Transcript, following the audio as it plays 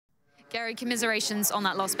Gary, commiserations on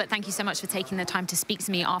that loss, but thank you so much for taking the time to speak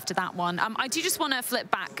to me after that one. I do just want to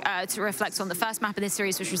flip back to reflect on the first map of this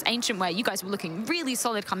series, which was Ancient, where you guys were looking really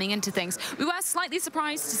solid coming into things. We were slightly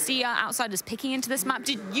surprised to see outsiders picking into this map.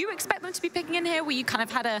 Did you expect them to be picking in here? Were you kind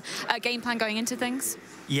of had a game plan going into things?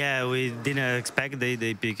 Yeah, we didn't expect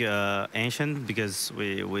they pick Ancient because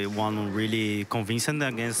we won really convincing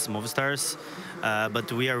against Movistars.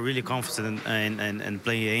 But we are really confident in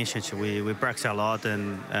playing Ancient. We practice a lot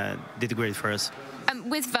and did great for us.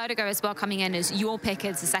 With Vertigo as well coming in as your pick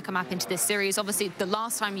as the second map into this series, obviously the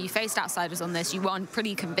last time you faced outsiders on this, you won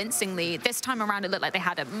pretty convincingly. This time around, it looked like they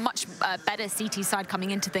had a much better CT side coming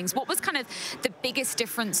into things. What was kind of the biggest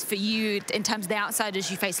difference for you in terms of the outsiders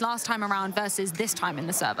you faced last time around versus this time in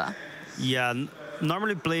the server? Yeah.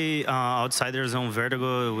 Normally play outsiders on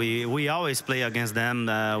Vertigo. We always play against them.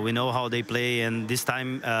 We know how they play, and this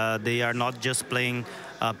time they are not just playing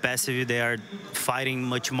passive. They are fighting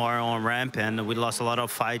much more on ramp, and we lost a lot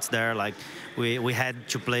of fights there. Like we had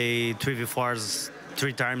to play 3v4s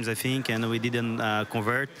 3 times, I think, and we didn't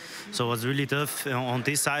convert. So it was really tough on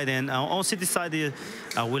this side. And on City side,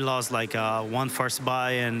 we lost like one first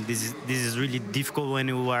buy, and this is really difficult when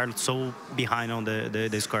you are so behind on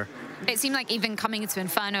the score. It seemed like even coming into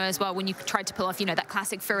Inferno as well, when you tried to pull off, that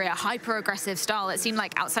classic FURIA hyper-aggressive style, it seemed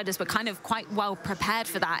like outsiders were kind of quite well prepared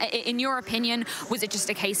for that. In your opinion, was it just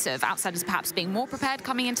a case of outsiders perhaps being more prepared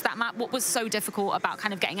coming into that map? What was so difficult about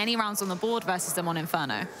kind of getting any rounds on the board versus them on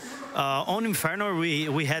Inferno? On Inferno,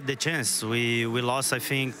 we had the chance. We lost, I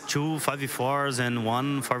think, 2 5v4s and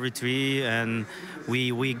 1 4v3, and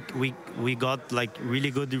we got like really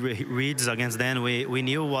good reads against them. We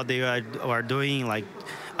knew what they are doing, like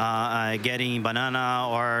getting banana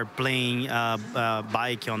or playing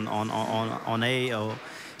bike on A.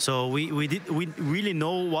 So we really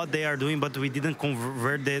know what they are doing, but we didn't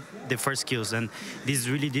convert the first kills, and this is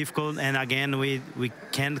really difficult. And again, we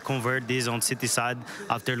can't convert this on City side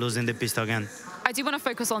after losing the pistol again. I do want to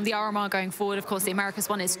focus on the RMR going forward. Of course, the Americas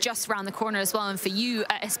one is just around the corner as well. And for you,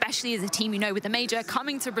 especially as a team, with the major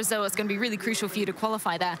coming to Brazil, it's going to be really crucial for you to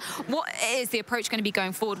qualify there. What is the approach going to be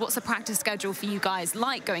going forward? What's the practice schedule for you guys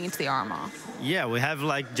like going into the RMR? Yeah, we have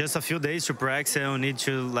like just a few days to practice, and we need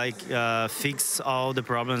to like fix all the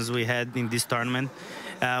problems we had in this tournament.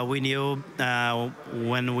 We knew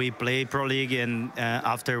when we play Pro League and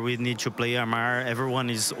after we need to play RMR, everyone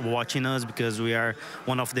is watching us because we are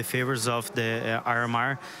one of the favorites of the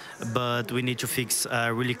RMR, but we need to fix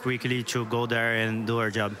really quickly to go there and do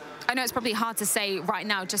our job. I know it's probably hard to say right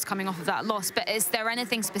now, just coming off of that loss, but is there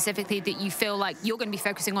anything specifically that you feel like you're going to be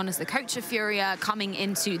focusing on as the coach of FURIA coming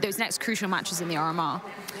into those next crucial matches in the RMR?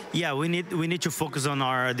 Yeah, we need to focus on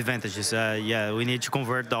our advantages. Yeah, we need to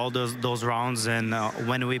convert all those rounds, and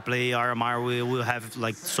when we play RMR, we will have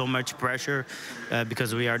like so much pressure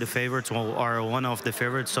because we are the favorites or one of the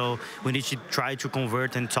favorites. So we need to try to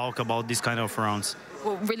convert and talk about these kind of rounds.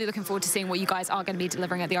 Well, really looking forward to seeing what you guys are going to be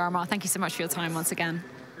delivering at the RMR. Thank you so much for your time once again.